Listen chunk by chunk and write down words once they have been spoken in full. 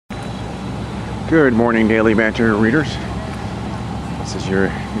Good morning, Daily Banter readers. This is your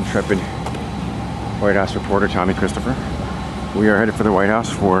intrepid White House reporter, Tommy Christopher. We are headed for the White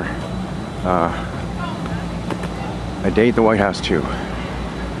House for a day at the White House 2.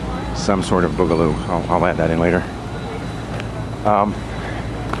 Some sort of boogaloo. I'll add that in later.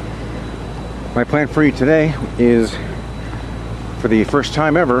 My plan for you today is, for the first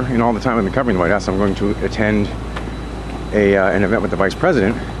time ever in all the time I've been covering the White House, I'm going to attend an event with the Vice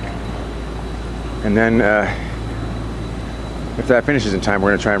President. And then, if that finishes in time, we're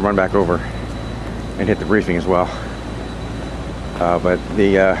going to try and run back over and hit the briefing as well. But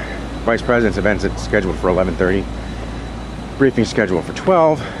the Vice President's event is scheduled for 11:30. Briefing scheduled for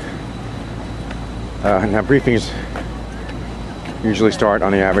 12. Now briefings usually start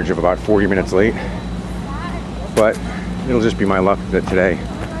on the average of about 40 minutes late, but it'll just be my luck that today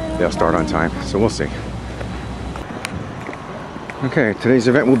they'll start on time, so we'll see. Okay, today's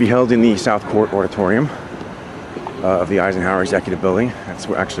event will be held in the South Court Auditorium of the Eisenhower Executive Building. That's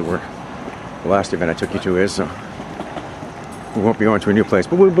actually where the last event I took you to is, so we won't be going to a new place,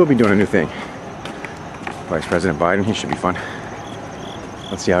 but we'll be doing a new thing. Vice President Biden, he should be fun.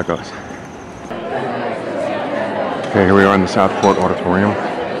 Let's see how it goes. Okay, here we are in the South Court Auditorium,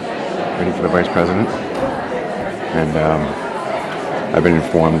 waiting for the Vice President. And I've been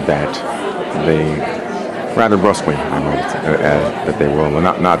informed that they, rather brusquely, that they will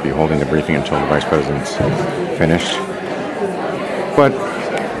not be holding the briefing until the Vice President's finished. But,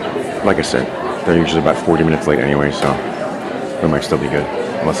 like I said, they're usually about 40 minutes late anyway, so we might still be good.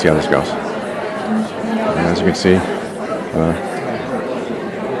 Let's see how this goes. And as you can see,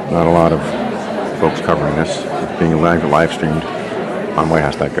 not a lot of folks covering this. It's being live streamed on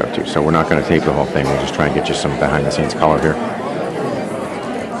WhiteHouse.gov too, so we're not going to tape the whole thing. We'll just try and get you some behind-the-scenes color here.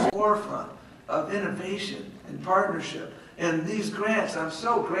 Forefront of innovation and partnership, and these grants, I'm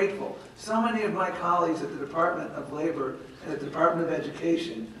so grateful. So many of my colleagues at the Department of Labor and at the Department of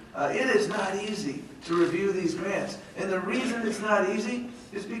Education, it is not easy to review these grants, and the reason it's not easy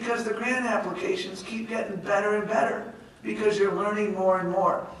is because the grant applications keep getting better and better, because you're learning more and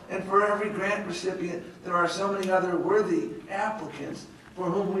more. And for every grant recipient, there are so many other worthy applicants for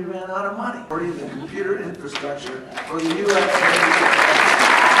whom we ran out of money. Or even computer infrastructure for the U.S.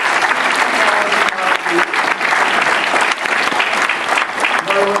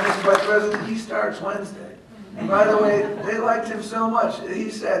 Mr. Vice President, he starts Wednesday. And by the way, they liked him so much. He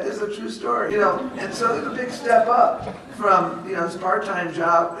said, this is a true story. And so it's a big step up from, his part-time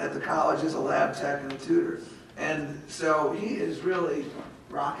job at the college as a lab tech and a tutor. And so he is really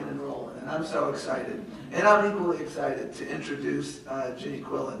rocking and rolling, and I'm so excited. And I'm equally excited to introduce Ginny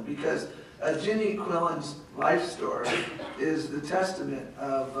Quillen, because Ginny Quillen's life story is the testament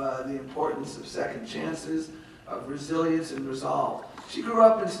of the importance of second chances, of resilience and resolve. She grew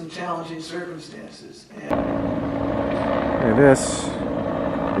up in some challenging circumstances. And this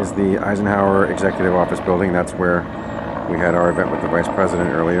is the Eisenhower Executive Office building. That's where we had our event with the Vice President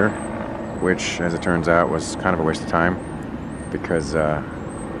earlier, which, as it turns out, was kind of a waste of time because,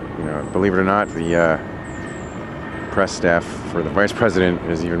 believe it or not, the press staff for the Vice President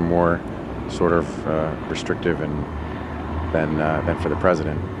is even more sort of restrictive than for the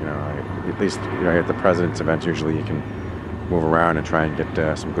President. At least at the President's events, usually you can move around and try and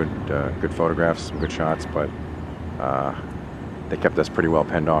get some good photographs, some good shots, but they kept us pretty well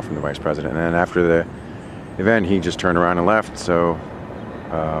penned off from the Vice President. And then after the event, he just turned around and left, so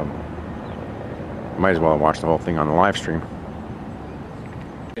might as well have watched the whole thing on the live stream.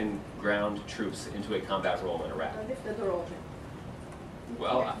 Ground troops into a combat role in Iraq.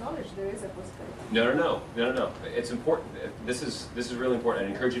 Well, acknowledge there is a possibility. No. It's important. This is really important. I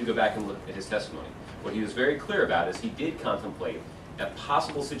encourage you to go back and look at his testimony. What he was very clear about is he did contemplate a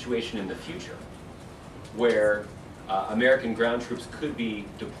possible situation in the future where American ground troops could be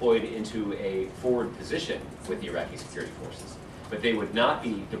deployed into a forward position with the Iraqi security forces, but they would not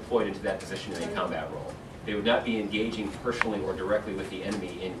be deployed into that position in a combat role. They would not be engaging personally or directly with the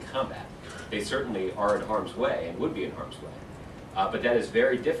enemy in combat. They certainly are in harm's way and would be in harm's way. But that is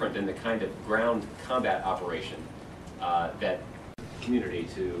very different than the kind of ground combat operation that community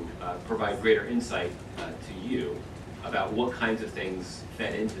to provide greater insight to you about what kinds of things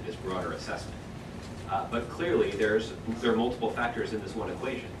fed into this broader assessment. But clearly there are multiple factors in this one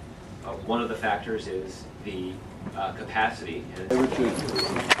equation. One of the factors is the capacity.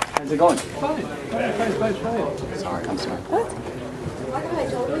 How's it going? Fine. Sorry, I'm sorry. What? I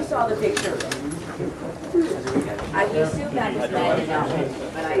totally saw the picture. I assumed that was bad enough,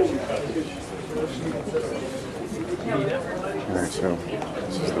 but Alright, so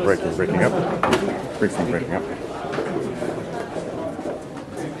this is the breaking up. Briefing breaking up.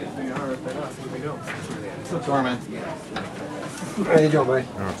 Sorry, man. How you doing, buddy?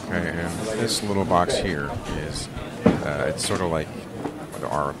 Okay, and this little box here is, it's sort of like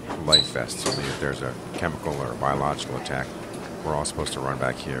our life vests, only if there's a chemical or biological attack, we're all supposed to run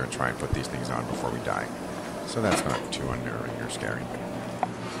back here and try and put these things on before we die. So that's not too unnerving or scary.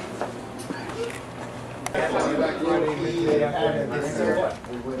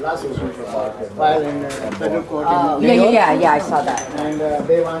 Yeah, I saw that. And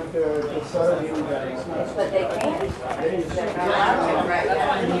they want to serve you guys. But they can't.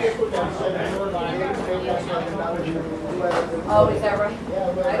 Oh, is that right?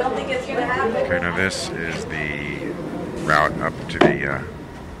 I don't think it's gonna happen. Okay, now this is the route up to the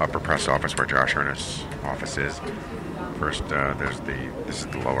upper press office where Josh Earnest's office is. First, this is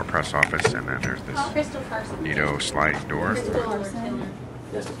the lower press office, and then there's this neato sliding door.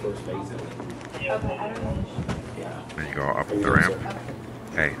 That's the first phase of it. Then you go up the ramp,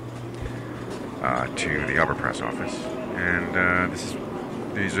 to the upper press office, and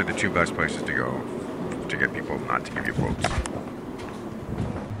these are the two best places to go to get people not to give you quotes.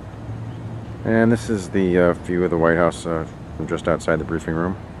 And this is the view of the White House from just outside the briefing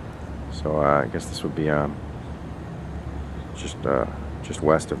room. So I guess this would be just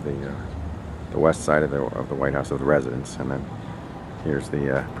west of the west side of the White House, of the residence, and then here's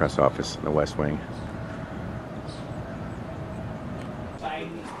the press office in the West Wing.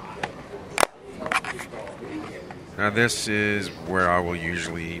 Now this is where I will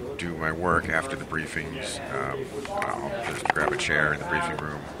usually do my work after the briefings. I'll just grab a chair in the briefing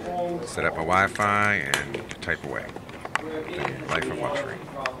room, set up my Wi-Fi, and type away. The life of luxury.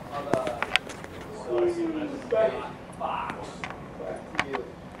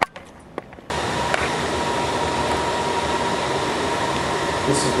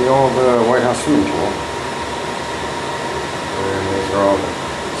 This is the old White House swimming pool. And these are all the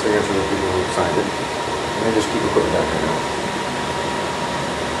signatures of people who signed it. And they just keep equipment out there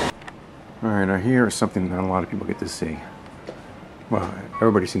now. Alright, now here is something not a lot of people get to see. Well,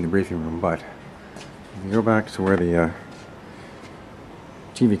 everybody's seen the briefing room, but if you go back to where the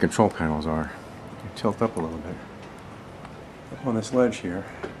TV control panels are, you tilt up a little bit. Up on this ledge here,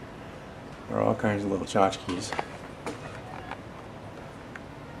 there are all kinds of little tchotchkes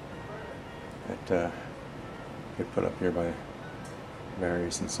that get put up here by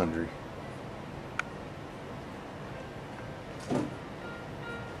various and sundry.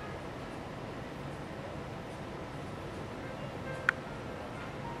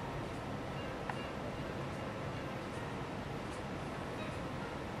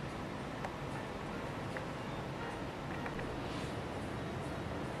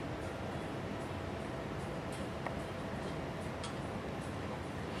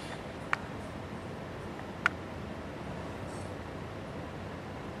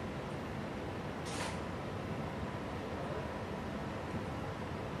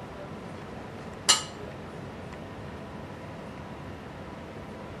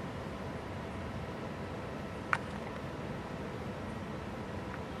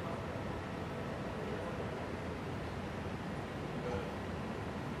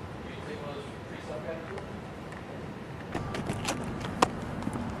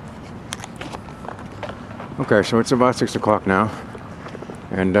 Okay, so it's about 6 o'clock now,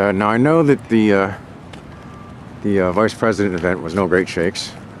 and now I know that the Vice President event was no great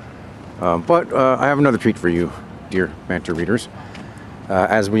shakes, but I have another treat for you, dear Banter readers.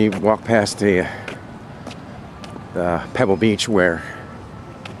 As we walk past Pebble Beach, where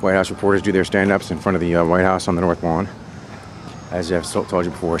White House reporters do their stand-ups in front of the White House on the North Lawn, as I've told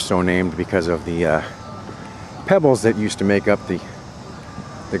you before, so named because of the pebbles that used to make up the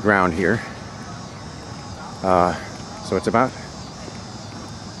ground here. So it's about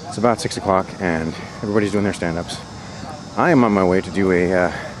 6 o'clock, and everybody's doing their stand-ups. I am on my way to do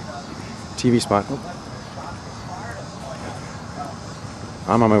a TV spot.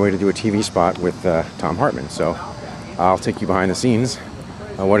 I'm on my way to do a TV spot with Thom Hartmann. So I'll take you behind the scenes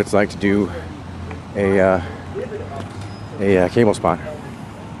on what it's like to do a cable spot,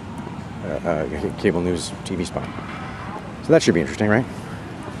 a cable news TV spot. So that should be interesting, right?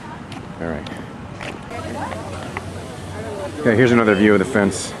 All right. Okay, here's another view of the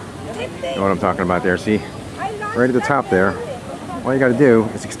fence. You know what I'm talking about there. See, right at the top there, all you got to do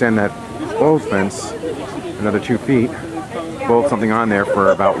is extend that old fence another 2 feet, bolt something on there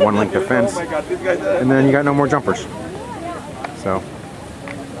for about one length of fence, and then you got no more jumpers. So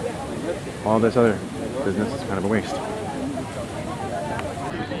all this other business is kind of a waste.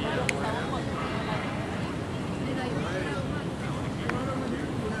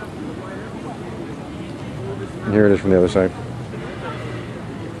 And here it is from the other side.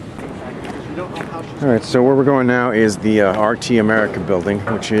 All right, so where we're going now is the RT America building,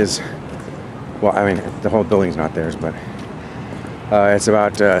 which is, well, I mean, the whole building's not theirs, but it's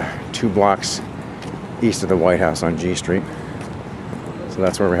about 2 blocks east of the White House on G Street. So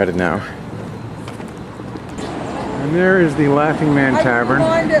that's where we're headed now. And there is the Laughing Man Tavern.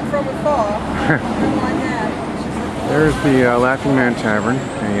 I didn't mind it from afar. I don't mind that. There's the Laughing Man Tavern,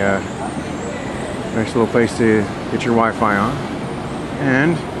 a nice little place to get your Wi-Fi on.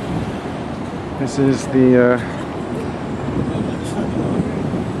 And this is the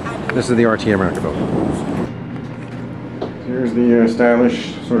RT America building. Here's the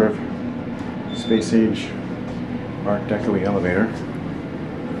stylish sort of space age Art Deco elevator.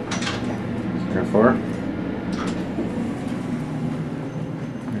 How far?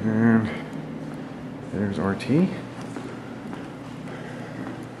 And there's RT.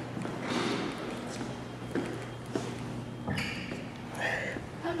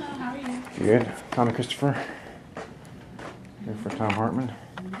 You good? Tom and Christopher? Here for Tom Hartman.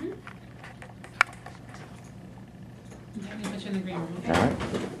 In the green room. All right.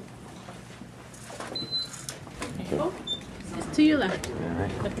 Just to your left. All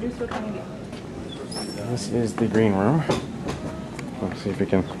right. The producer coming in. This is the green room. Let's see if we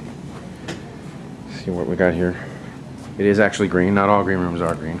can see what we got here. It is actually green. Not all green rooms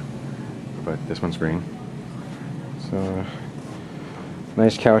are green, but this one's green. So,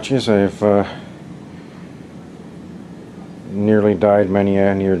 nice couches. I've nearly died many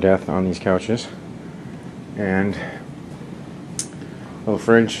a near death on these couches. And little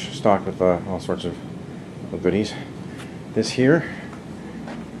fridge stocked with all sorts of goodies. This here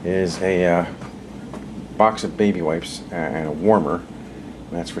is a box of baby wipes and a warmer.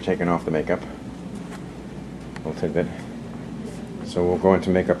 And that's for taking off the makeup. Little tidbit. So we'll go into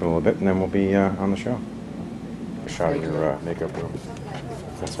makeup in a little bit, and then we'll be on the show. A shot of your makeup room.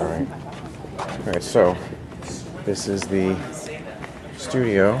 That's all right. All right. So this is the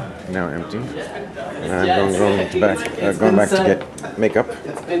studio, now empty. And I'm going back to get makeup.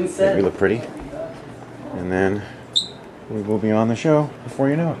 Make me look pretty. And then we will be on the show before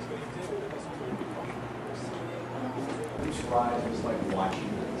you know it.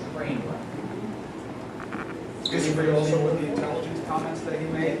 Did you bring also with the intelligence comments that he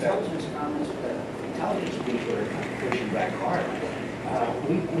made? Intelligence comments, intelligence people are pushing back hard.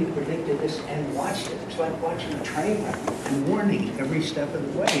 We predicted this and watched it. It's like watching a train wreck and warning every step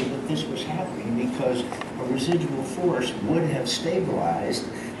of the way that this was happening because a residual force would have stabilized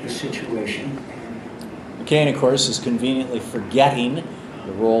the situation. McCain, of course, is conveniently forgetting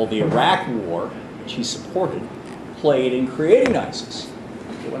the role the Iraq War, which he supported, played in creating ISIS.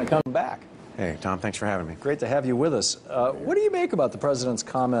 When it comes back. Hey, Tom, thanks for having me. Great to have you with us. What do you make about the president's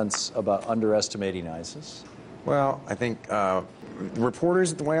comments about underestimating ISIS? Well, I think the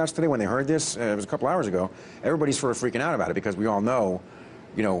reporters at the White House today, when they heard this, it was a couple hours ago, everybody's sort of freaking out about it because we all know,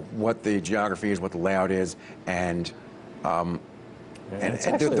 what the geography is, what the layout is, and it's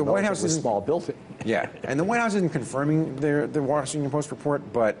actually the White House is a small building. Yeah, and the White House isn't confirming the Washington Post report,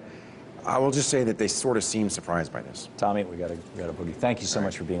 but I will just say that they sort of seem surprised by this. Tommy, we got a boogie. Thank you so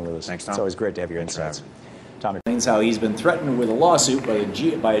much for being with us. Thanks, Tom. It's always great to have your insights. Tommy explains how he's been threatened with a lawsuit by a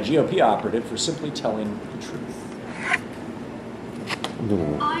GOP operative for simply telling the truth. We'll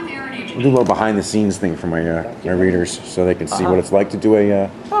do a little behind-the-scenes thing for my readers so they can see what it's like to do a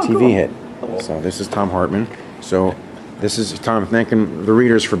TV hit. So this is Tom Hartman. So this is Tom thanking the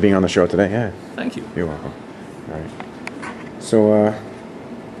readers for being on the show today. Yeah. Thank you. You're welcome. All right. So,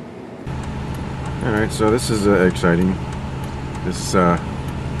 all right, so this is exciting. This,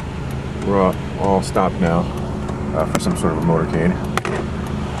 we're all stopped now for some sort of a motorcade.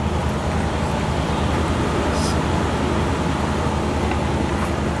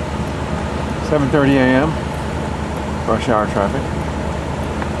 7:30 a.m. Rush hour traffic.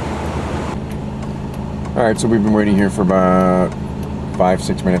 All right, so we've been waiting here for about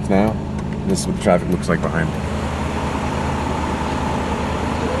 5-6 minutes now. This is what the traffic looks like behind me.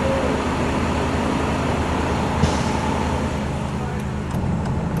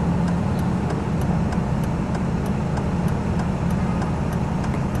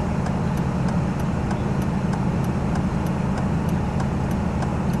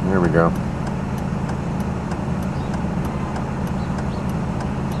 There we go.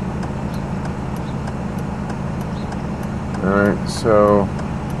 All right, so,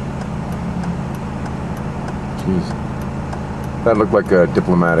 geez, that looked like a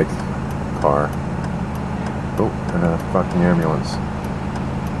diplomatic car. Oh, and a fucking ambulance.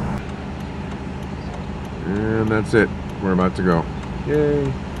 And that's it. We're about to go.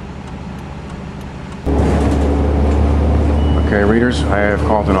 Yay. Okay, readers, I have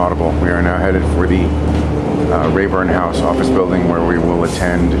called an audible. We are now headed for the Rayburn House office building where we will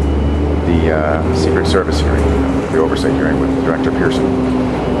attend the Secret Service hearing, the oversight hearing with Director Pearson.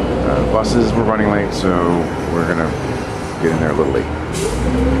 Buses were running late, so we're going to get in there a little late.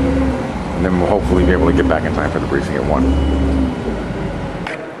 And then we'll hopefully be able to get back in time for the briefing at 1.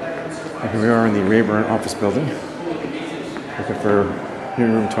 Here we are in the Rayburn office building, looking for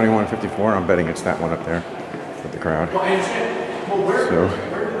hearing room 2154. I'm betting it's that one up there with the crowd. So,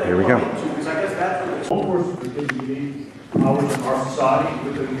 here we go. Hours in our society,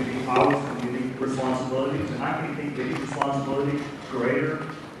 with the unique powers and unique responsibilities, and I can think any responsibility greater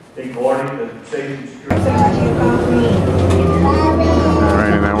than guarding the safety and security. All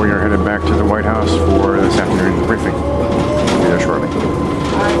right, and now we are headed back to the White House for this afternoon's briefing. We'll be there shortly. All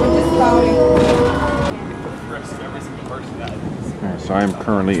right, so I'm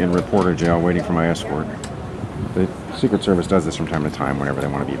currently in reporter jail waiting for my escort. The Secret Service does this from time to time whenever they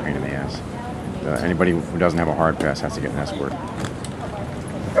want to be a pain in the ass. Anybody who doesn't have a hard pass has to get an escort.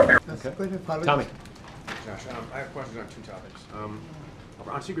 Okay. Tommy. Josh, I have questions on two topics.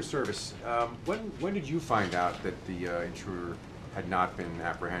 On Secret Service, when did you find out that the intruder had not been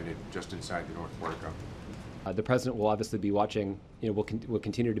apprehended just inside the North Portico? The president will obviously be watching. Will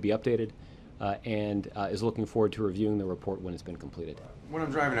continue to be updated, and is looking forward to reviewing the report when it's been completed. What I'm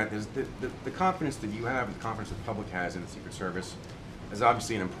driving at is the confidence that you have and the confidence the public has in the Secret Service is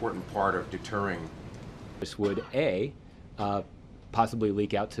obviously an important part of deterring. This would A, possibly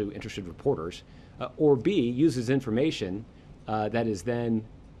leak out to interested reporters, or B, uses information that is then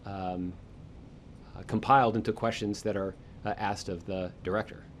compiled into questions that are asked of the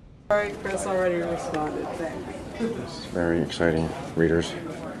director. All right, Chris already responded. Thanks. This is very exciting, readers.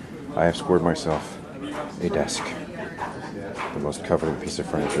 I have scored myself a desk, the most coveted piece of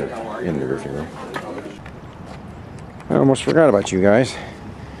furniture in the briefing room. I almost forgot about you guys.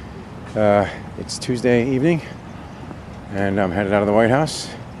 It's Tuesday evening, and I'm headed out of the White House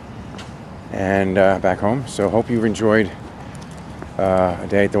and back home. So hope you've enjoyed a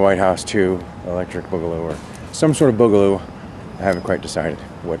day at the White House 2, Electric Boogaloo, or some sort of Boogaloo. I haven't quite decided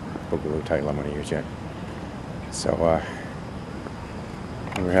what Boogaloo title I'm going to use yet. So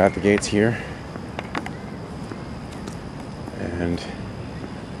we're at the gates here, and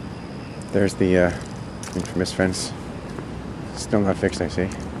there's the infamous fence. Still not fixed, I see.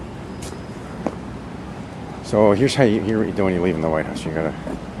 So here's how you do when you leave in the White House. You gotta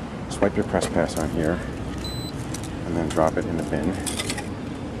swipe your press pass on here, and then drop it in the bin.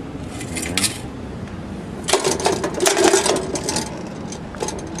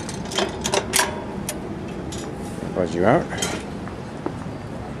 Buzz you out.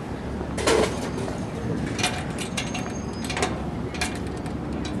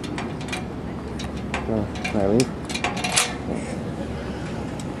 So, can I leave?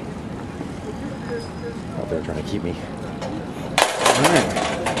 Out there trying to keep me. Alright.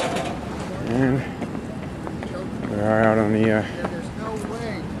 And we are out on the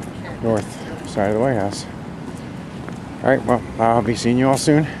north side of the White House. Alright, well, I'll be seeing you all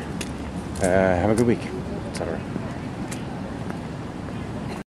soon. Have a good week, etc.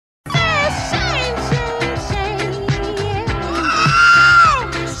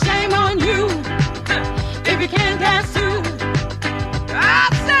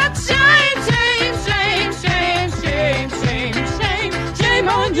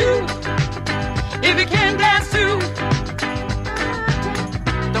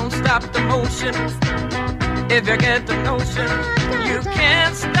 If you get the notion, you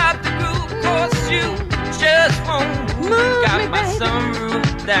can't stop the groove, 'cause you just won't move. Got my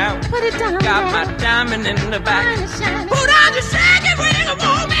sunroof down, got my diamond in the back. Put on your shaggy ring of